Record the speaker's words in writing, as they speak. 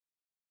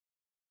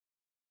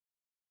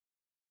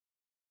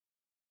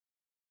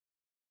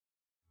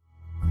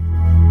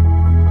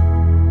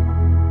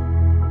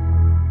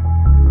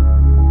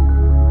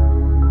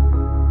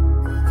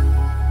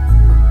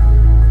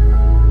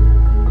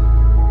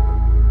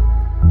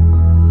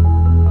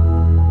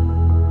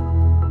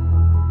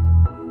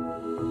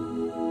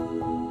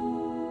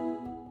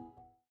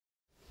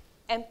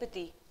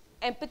Empathy.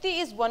 Empathy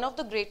is one of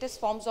the greatest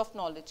forms of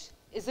knowledge,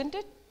 isn't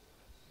it?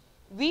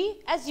 We,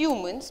 as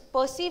humans,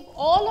 perceive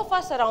all of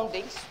our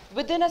surroundings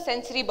within a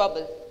sensory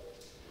bubble.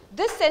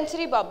 This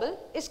sensory bubble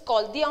is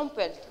called the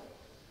umwelt.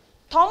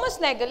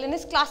 Thomas Nagel, in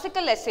his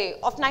classical essay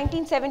of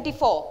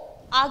 1974,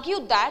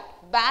 argued that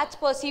bats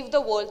perceive the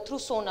world through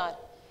sonar.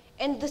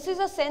 And this is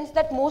a sense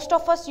that most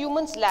of us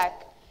humans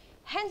lack.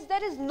 Hence,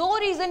 there is no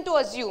reason to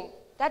assume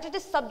that it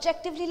is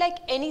subjectively like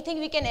anything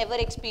we can ever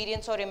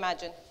experience or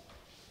imagine.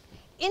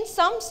 In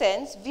some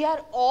sense, we are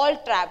all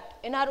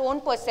trapped in our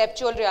own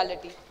perceptual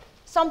reality,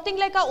 something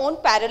like our own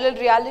parallel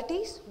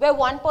realities, where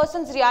one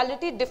person's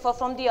reality differs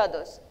from the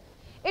others.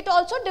 It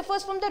also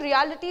differs from the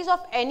realities of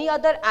any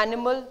other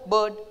animal,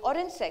 bird, or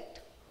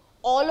insect,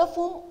 all of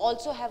whom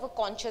also have a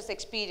conscious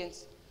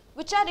experience,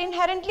 which are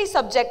inherently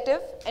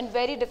subjective and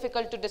very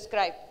difficult to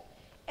describe,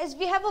 as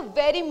we have a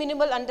very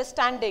minimal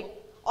understanding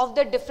of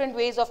the different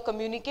ways of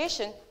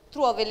communication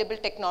through available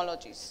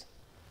technologies.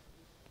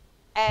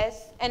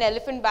 As an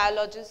elephant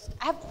biologist,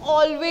 I have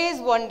always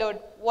wondered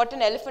what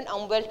an elephant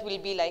umwelt will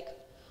be like.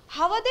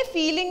 How are they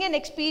feeling and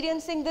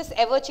experiencing this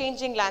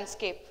ever-changing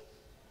landscape?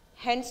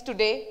 Hence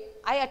today,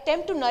 I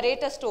attempt to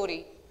narrate a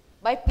story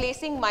by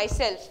placing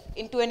myself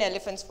into an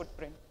elephant's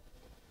footprint.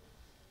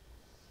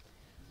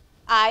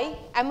 I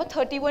am a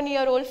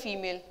 31-year-old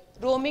female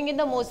roaming in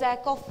the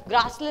mosaic of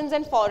grasslands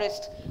and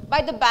forests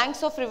by the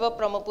banks of river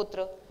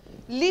Brahmaputra,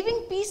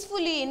 living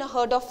peacefully in a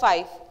herd of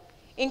 5.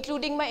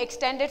 Including my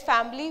extended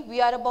family,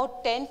 we are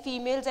about 10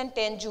 females and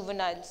 10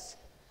 juveniles.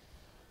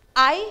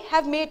 I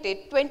have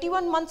mated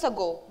 21 months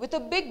ago with a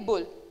big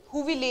bull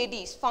who we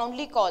ladies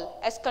fondly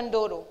call as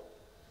Kandoro.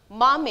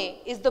 Mame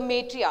is the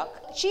matriarch.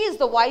 She is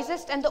the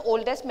wisest and the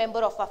oldest member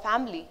of our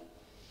family.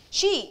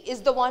 She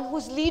is the one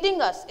who's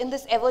leading us in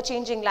this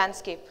ever-changing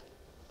landscape.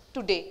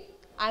 Today,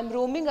 I am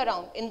roaming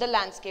around in the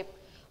landscape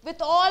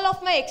with all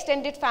of my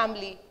extended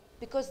family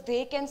because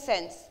they can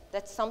sense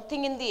that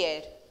something in the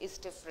air is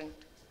different.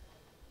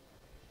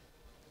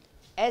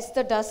 As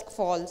the dusk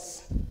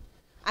falls,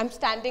 I'm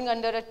standing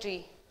under a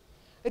tree,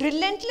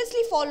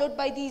 relentlessly followed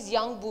by these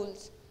young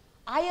bulls.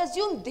 I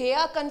assume they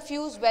are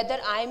confused whether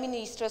I am in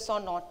estrus or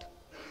not.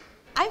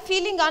 I'm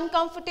feeling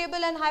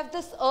uncomfortable and have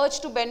this urge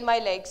to bend my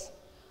legs.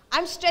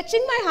 I'm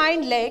stretching my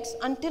hind legs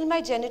until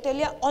my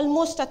genitalia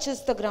almost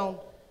touches the ground.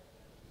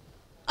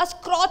 A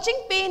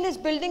scorching pain is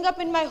building up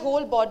in my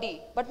whole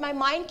body, but my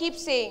mind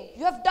keeps saying,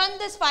 you have done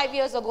this 5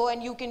 years ago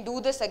and you can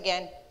do this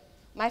again.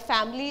 My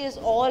family is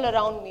all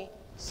around me,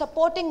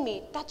 supporting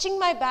me, touching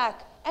my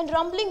back, and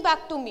rumbling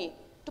back to me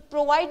to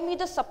provide me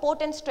the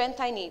support and strength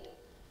I need.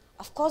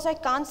 Of course, I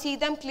can't see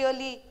them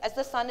clearly as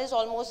the sun is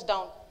almost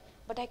down,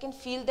 but I can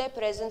feel their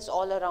presence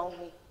all around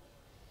me.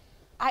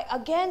 I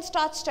again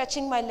start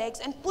stretching my legs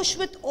and push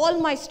with all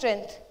my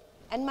strength,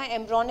 and my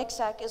embryonic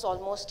sac is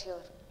almost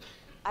here.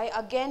 I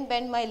again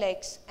bend my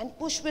legs and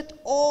push with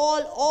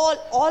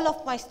all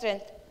of my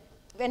strength,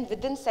 when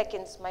within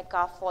seconds, my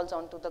calf falls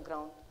onto the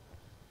ground.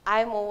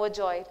 I am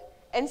overjoyed,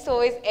 and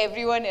so is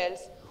everyone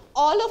else.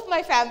 All of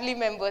my family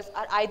members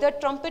are either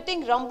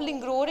trumpeting,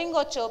 rumbling, roaring,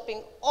 or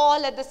chirping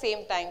all at the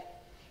same time.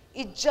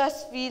 It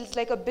just feels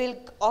like a big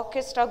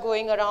orchestra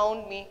going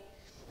around me.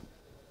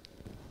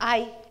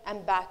 I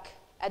am back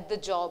at the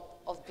job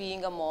of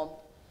being a mom,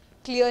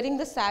 clearing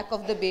the sack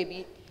of the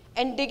baby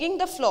and digging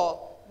the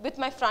floor with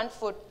my front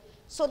foot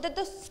so that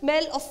the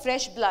smell of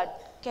fresh blood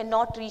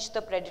cannot reach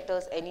the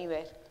predators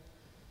anywhere.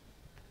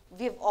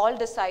 We've all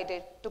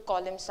decided to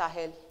call him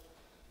Sahil.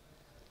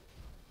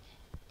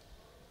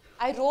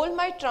 I roll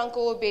my trunk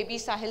over baby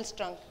Sahil's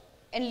trunk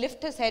and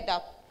lift his head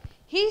up.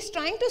 He is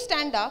trying to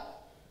stand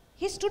up.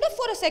 He stood up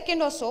for a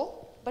second or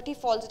so, but he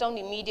falls down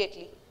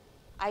immediately.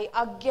 I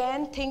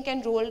again think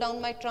and roll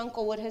down my trunk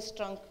over his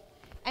trunk,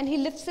 and he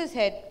lifts his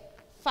head.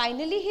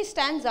 Finally, he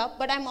stands up,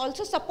 but I'm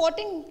also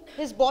supporting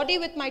his body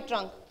with my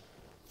trunk.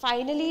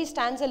 Finally, he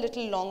stands a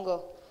little longer.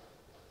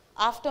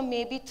 After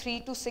maybe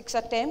 3 to 6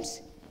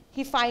 attempts,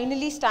 he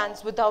finally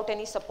stands without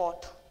any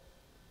support.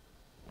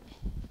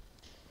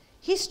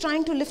 He's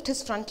trying to lift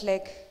his front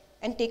leg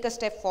and take a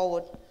step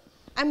forward.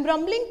 I'm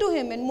rumbling to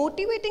him and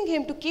motivating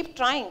him to keep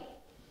trying.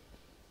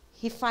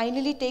 He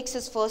finally takes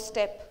his first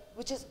step,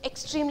 which is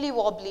extremely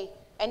wobbly,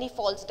 and he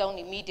falls down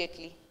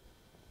immediately.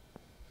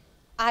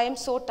 I am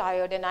so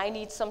tired and I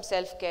need some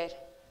self-care.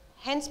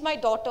 Hence, my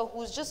daughter,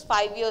 who's just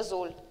 5 years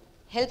old,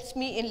 helps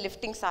me in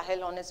lifting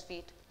Sahil on his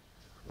feet.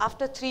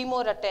 After 3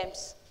 more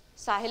attempts,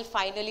 Sahil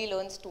finally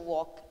learns to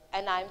walk,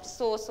 and I'm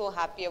so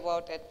happy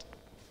about it.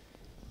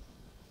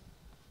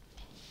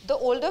 The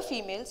older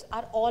females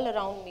are all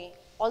around me,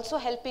 also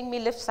helping me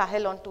lift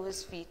Sahil onto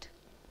his feet.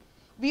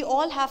 We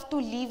all have to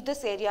leave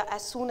this area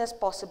as soon as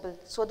possible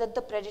so that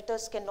the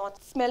predators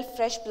cannot smell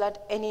fresh blood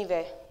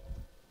anywhere.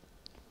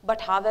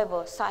 But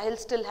however, Sahil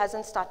still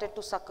hasn't started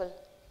to suckle.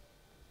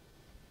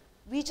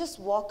 We just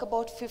walk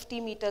about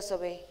 50 meters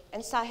away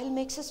and Sahil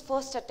makes his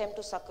first attempt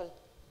to suckle.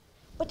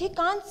 But he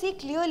can't see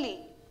clearly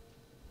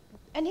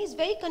and he's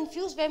very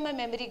confused where my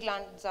memory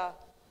glands are.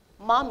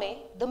 Mame,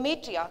 the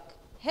matriarch,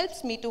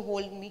 helps me to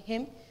hold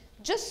him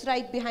just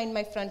right behind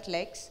my front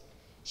legs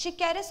She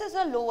caresses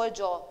her lower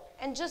jaw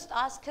and just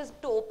asks him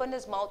to open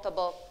his mouth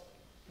above.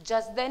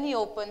 Just then he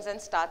opens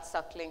and starts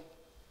suckling.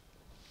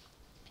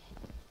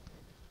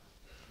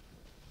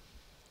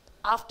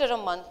 After a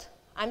month,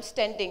 I'm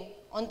standing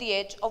on the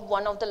edge of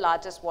one of the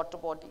largest water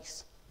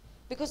bodies.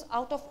 Because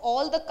out of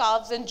all the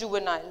calves and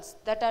juveniles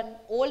that are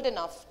old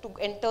enough to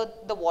enter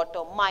the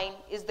water, mine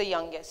is the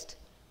youngest.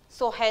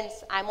 So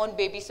hence, I'm on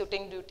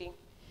babysitting duty.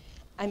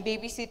 I'm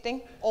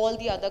babysitting all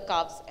the other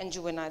calves and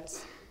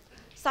juveniles.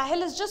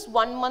 Sahil is just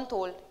 1 month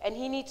old and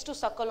he needs to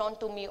suckle on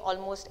to me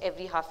almost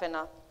every half an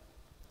hour.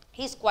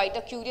 He's quite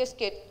a curious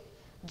kid.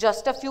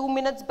 Just a few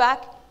minutes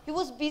back, he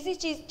was busy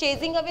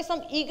chasing away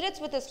some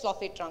egrets with his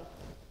fluffy trunk.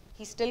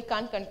 He still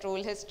can't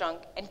control his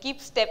trunk and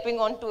keeps stepping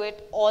onto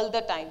it all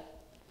the time.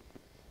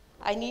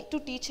 I need to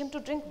teach him to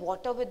drink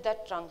water with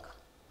that trunk.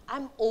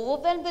 I'm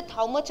overwhelmed with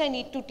how much I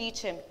need to teach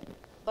him.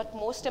 But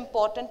most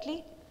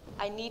importantly,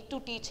 I need to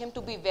teach him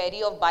to be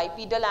wary of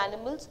bipedal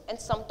animals and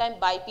sometimes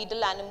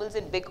bipedal animals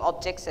in big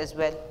objects as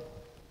well.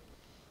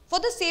 For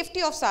the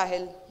safety of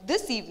Sahil,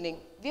 this evening,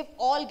 we have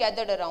all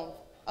gathered around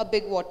a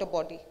big water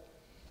body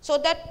so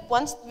that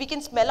once we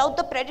can smell out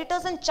the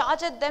predators and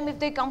charge at them if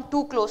they come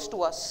too close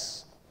to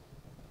us.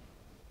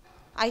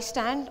 I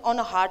stand on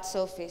a hard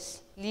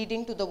surface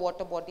leading to the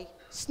water body,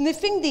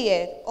 sniffing the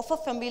air of a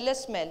familiar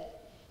smell.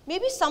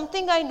 Maybe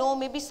something I know,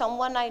 maybe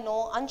someone I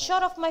know,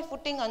 unsure of my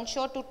footing,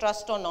 unsure to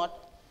trust or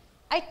not.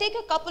 I take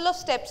a couple of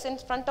steps in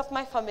front of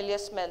my familiar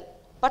smell,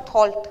 but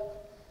halt.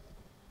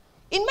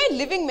 In my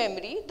living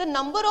memory, the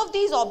number of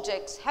these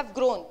objects have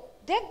grown.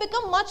 They have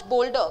become much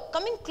bolder,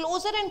 coming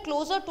closer and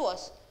closer to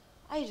us.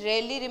 I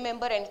rarely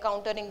remember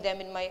encountering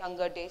them in my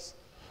younger days.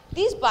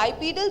 These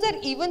bipedals are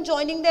even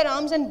joining their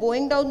arms and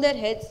bowing down their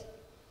heads.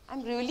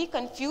 I'm really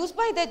confused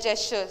by their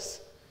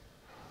gestures.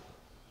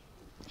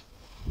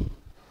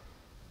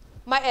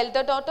 My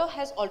elder daughter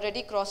has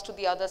already crossed to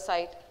the other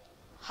side.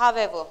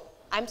 However,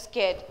 I'm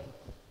scared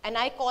and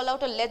I call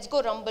out a "let's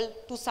go rumble"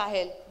 to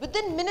Sahil.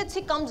 Within minutes,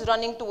 he comes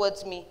running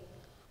towards me.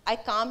 I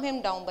calm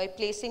him down by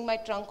placing my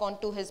trunk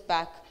onto his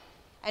back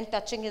and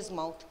touching his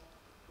mouth.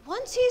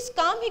 Once he is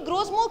calm, he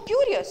grows more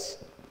curious.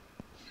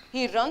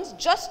 He runs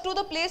just to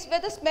the place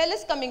where the smell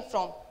is coming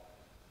from.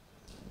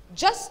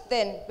 Just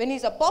then, when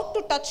he's about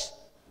to touch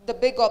the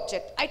big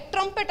object, I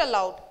trumpet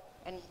aloud,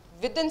 and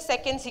within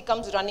seconds, he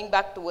comes running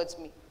back towards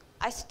me.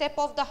 I step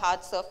off the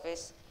hard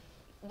surface.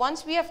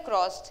 Once we have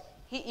crossed,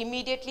 he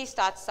immediately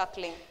starts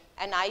suckling,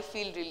 and I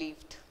feel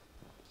relieved.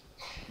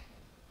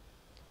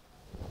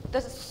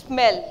 The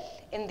smell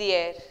in the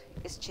air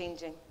is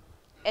changing,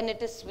 and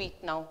it is sweet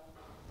now.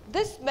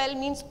 This smell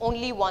means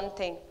only one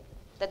thing,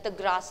 that the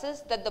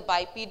grasses that the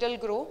bipedal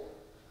grow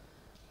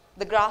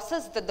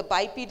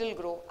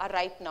are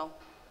ripe now.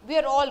 We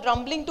are all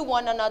rumbling to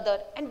one another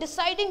and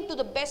deciding to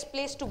the best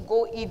place to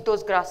go eat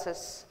those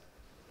grasses.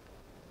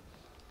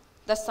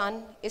 The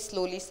sun is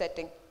slowly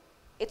setting.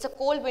 It's a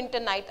cold winter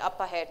night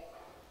up ahead,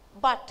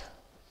 but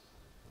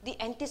the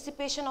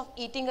anticipation of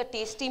eating a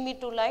tasty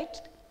meat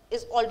tonight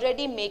is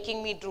already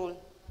making me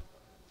drool.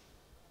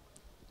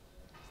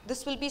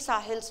 This will be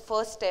Sahil's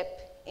first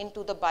step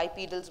into the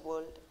bipedal's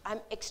world. I'm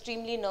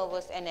extremely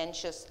nervous and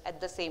anxious at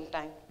the same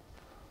time.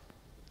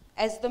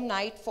 As the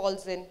night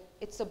falls in,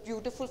 it's a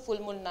beautiful full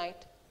moon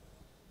night,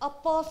 a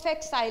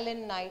perfect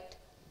silent night.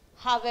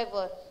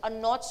 However, a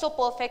not so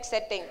perfect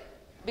setting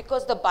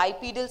because the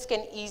bipedals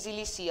can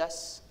easily see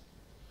us.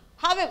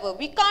 However,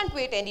 we can't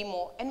wait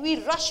anymore and we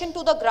rush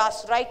into the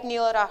grass right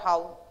near our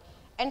house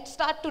and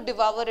start to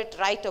devour it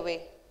right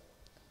away.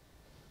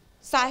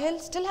 Sahil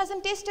still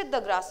hasn't tasted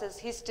the grasses,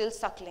 he's still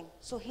suckling,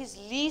 so he's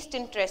least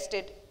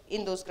interested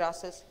in those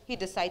grasses. He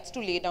decides to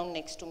lay down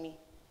next to me.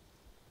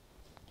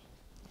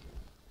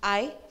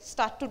 I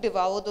start to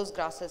devour those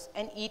grasses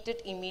and eat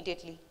it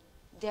immediately.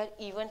 They are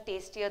even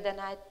tastier than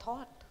I had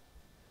thought.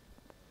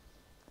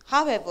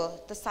 However,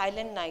 the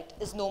silent night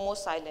is no more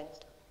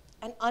silent.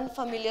 An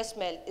unfamiliar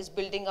smell is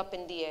building up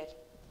in the air.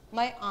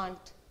 My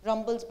aunt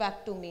rumbles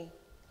back to me,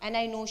 and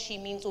I know she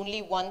means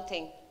only one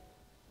thing,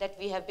 that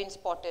we have been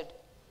spotted,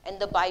 and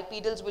the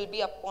bipedals will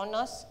be upon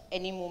us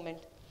any moment.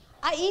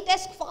 I eat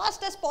as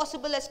fast as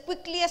possible, as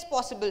quickly as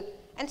possible,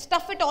 and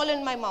stuff it all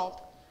in my mouth.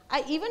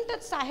 I even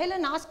touch Sahil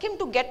and ask him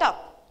to get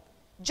up.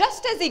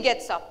 Just as he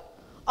gets up,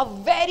 a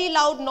very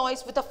loud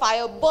noise with a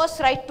fire bursts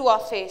right to our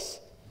face.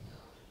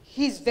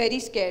 He's very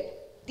scared.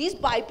 These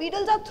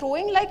bipedals are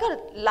throwing like a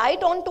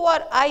light onto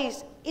our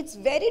eyes. It's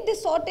very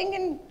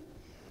distorting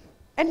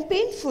and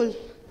painful.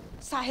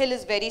 Sahil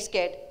is very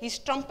scared. He's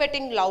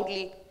trumpeting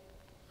loudly.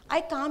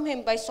 I calm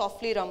him by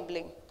softly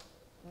rumbling.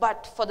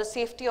 But for the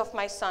safety of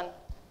my son,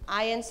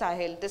 I and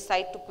Sahil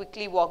decide to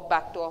quickly walk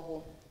back to our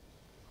home.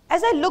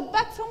 As I look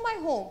back from my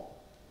home,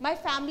 my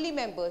family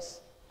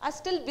members are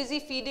still busy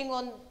feeding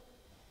on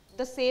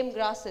the same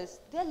grasses.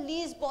 They are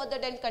least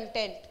bothered and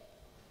content.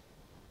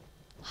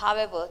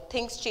 However,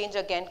 things change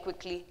again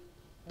quickly.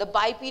 The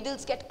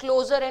bipedals get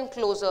closer and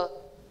closer,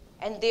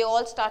 and they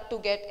all start to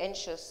get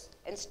anxious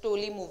and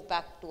slowly move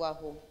back to our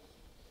home.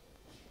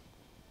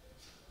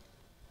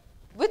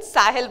 With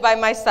Sahil by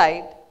my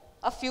side,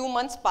 A few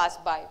months pass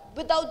by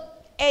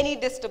without any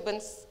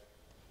disturbance.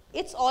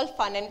 It's all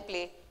fun and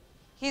play.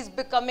 He's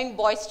becoming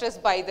boisterous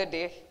by the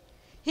day.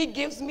 He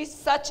gives me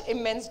such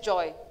immense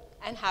joy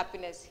and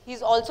happiness.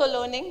 He's also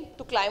learning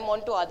to climb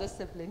onto other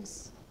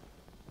siblings.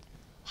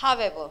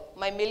 However,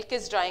 my milk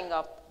is drying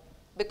up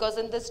because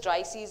in this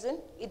dry season,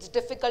 it's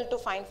difficult to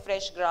find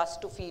fresh grass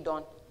to feed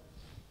on.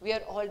 We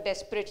are all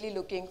desperately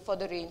looking for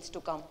the rains to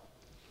come.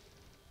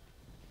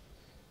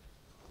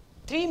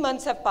 3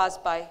 months have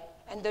passed by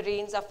and the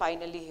rains are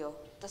finally here.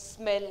 The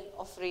smell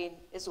of rain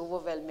is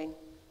overwhelming.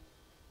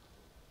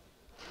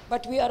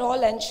 But we are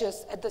all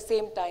anxious at the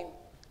same time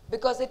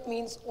because it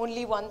means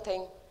only one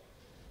thing,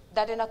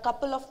 that in a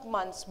couple of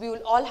months we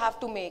will all have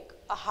to make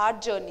a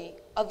hard journey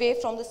away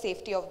from the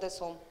safety of this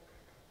home.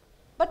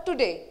 But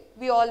today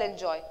we all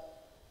enjoy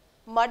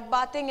mud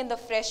bathing in the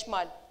fresh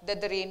mud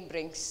that the rain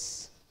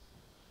brings.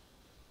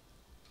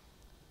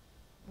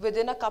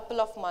 Within a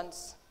couple of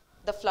months,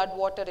 the flood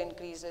water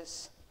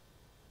increases,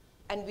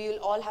 and we will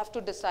all have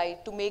to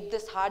decide to make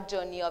this hard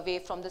journey away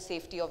from the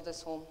safety of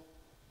this home.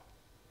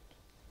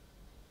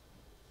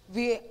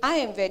 I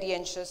am very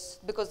anxious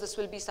because this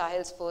will be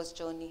Sahil's first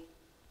journey.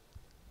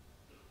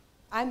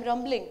 I am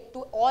rumbling to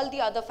all the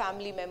other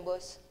family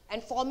members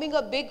and forming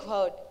a big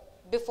herd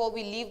before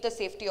we leave the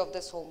safety of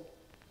this home.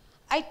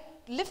 I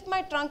lift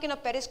my trunk in a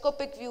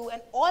periscopic view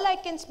and all I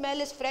can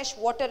smell is fresh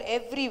water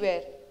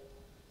everywhere.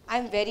 I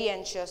am very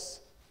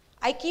anxious.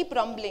 I keep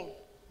rumbling.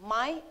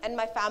 My and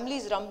my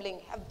family's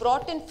rumbling have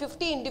brought in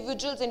 50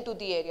 individuals into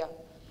the area.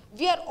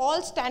 We are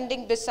all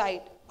standing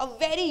beside a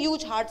very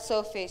huge hard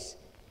surface.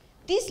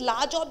 These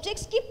large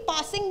objects keep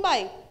passing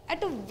by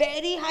at a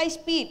very high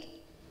speed.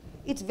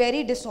 It's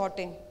very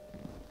disheartening.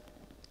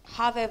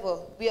 However,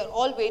 we are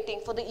all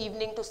waiting for the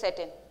evening to set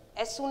in.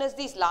 As soon as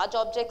these large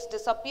objects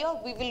disappear,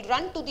 we will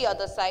run to the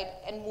other side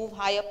and move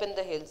high up in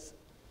the hills.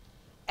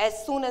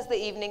 As soon as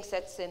the evening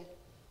sets in,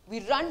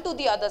 we run to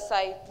the other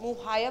side, move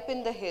high up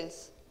in the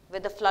hills, where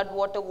the flood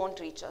water won't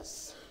reach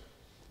us.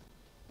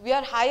 We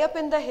are high up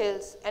in the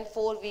hills and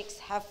 4 weeks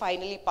have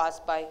finally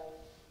passed by.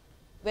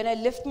 When I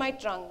lift my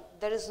trunk,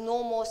 there is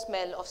no more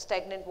smell of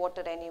stagnant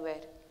water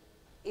anywhere.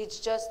 It's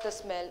just the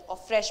smell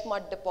of fresh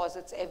mud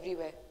deposits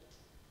everywhere.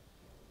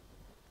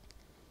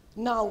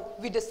 Now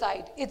we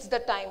decide it's the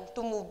time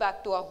to move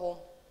back to our home.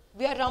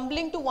 We are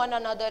rumbling to one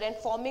another and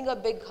forming a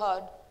big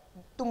herd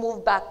to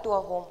move back to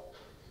our home.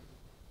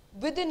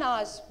 Within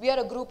hours, we are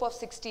a group of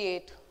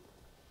 68.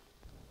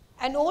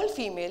 An old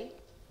female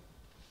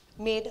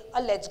made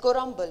a let's go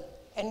rumble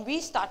and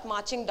we start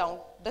marching down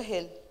the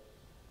hill.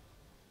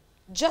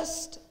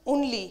 Just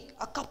only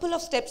a couple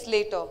of steps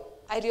later,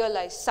 I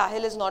realize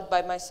Sahil is not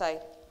by my side.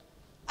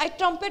 I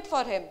trumpet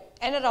for him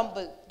and a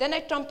rumble, then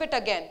I trumpet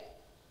again.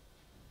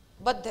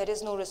 But there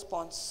is no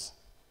response.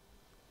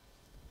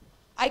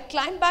 I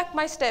climb back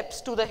my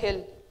steps to the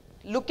hill,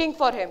 looking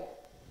for him.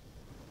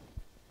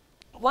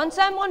 Once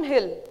I'm on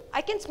hill,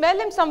 I can smell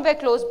him somewhere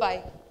close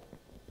by.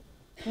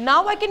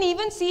 Now I can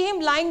even see him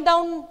lying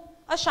down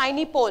a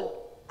shiny pole.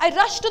 I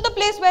rush to the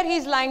place where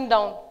he's lying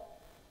down.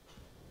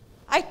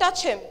 I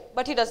touch him,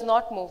 but he does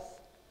not move.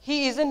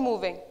 He isn't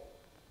moving.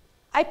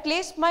 I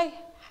place my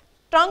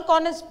trunk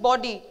on his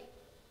body,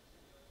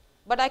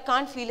 but I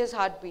can't feel his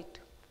heartbeat.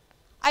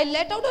 I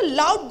let out a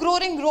loud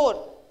growling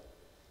roar,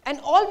 and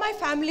all my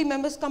family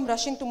members come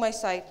rushing to my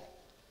side.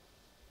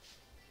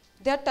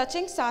 They are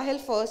touching Sahil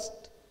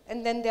first,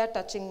 and then they are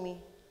touching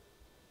me.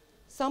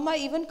 Some are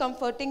even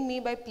comforting me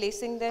by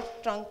placing their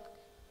trunk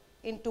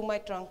into my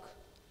trunk.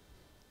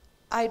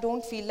 I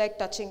don't feel like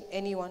touching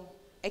anyone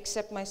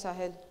except my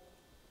Sahil.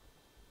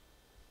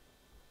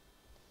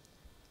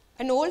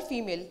 An old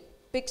female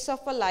picks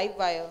up a live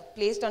wire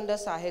placed under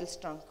Sahil's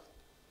trunk.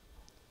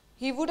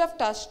 He would have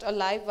touched a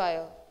live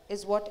wire,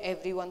 is what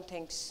everyone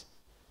thinks.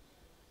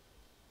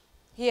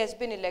 He has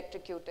been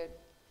electrocuted,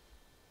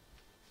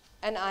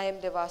 and I am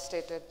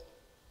devastated.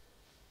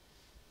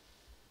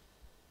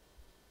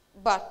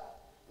 But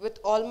with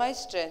all my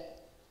strength,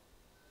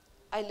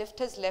 I lift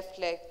his left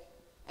leg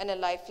and a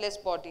lifeless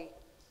body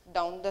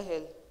down the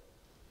hill.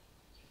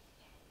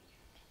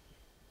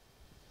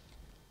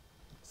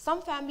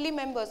 Some family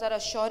members are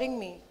assuring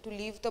me to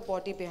leave the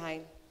body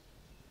behind,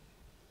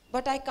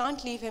 but I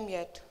can't leave him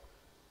yet.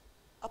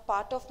 A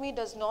part of me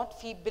does not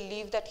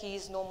believe that he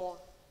is no more.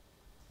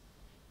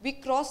 We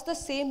cross the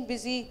same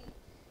busy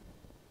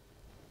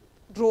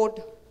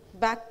road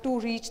back to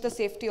reach the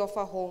safety of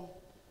our home,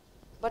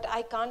 but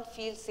I can't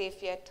feel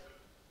safe yet.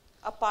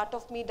 A part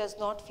of me does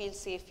not feel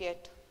safe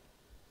yet.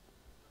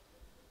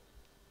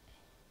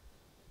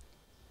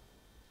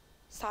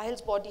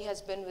 Sahil's body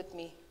has been with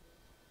me.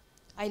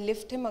 I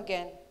lift him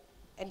again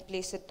and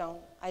place it down.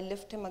 I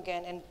lift him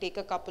again and take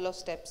a couple of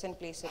steps and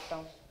place it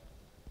down.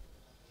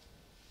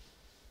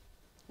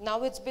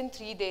 Now it's been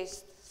 3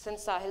 days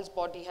since Sahil's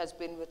body has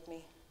been with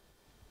me.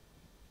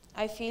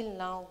 I feel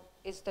now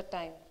is the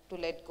time to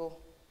let go.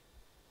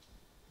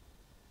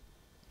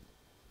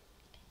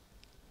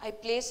 I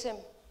place him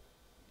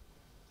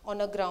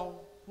on a ground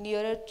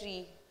near a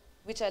tree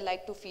which I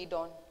like to feed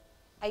on.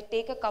 I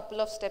take a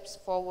couple of steps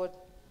forward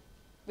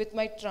with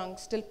my trunk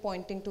still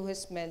pointing to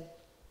his smell.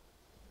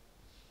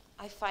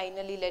 I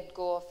finally let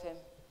go of him,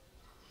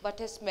 but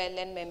his smell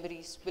and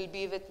memories will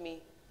be with me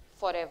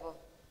forever.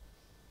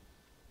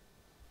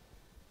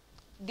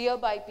 Dear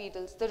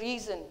bipedals, the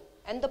reason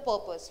and the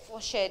purpose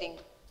for sharing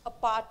a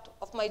part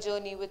of my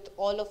journey with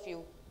all of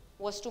you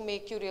was to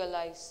make you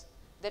realize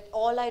that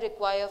all I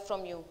require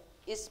from you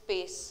is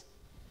space.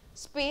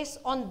 Space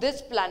on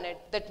this planet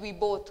that we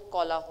both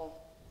call our home.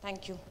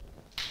 Thank you.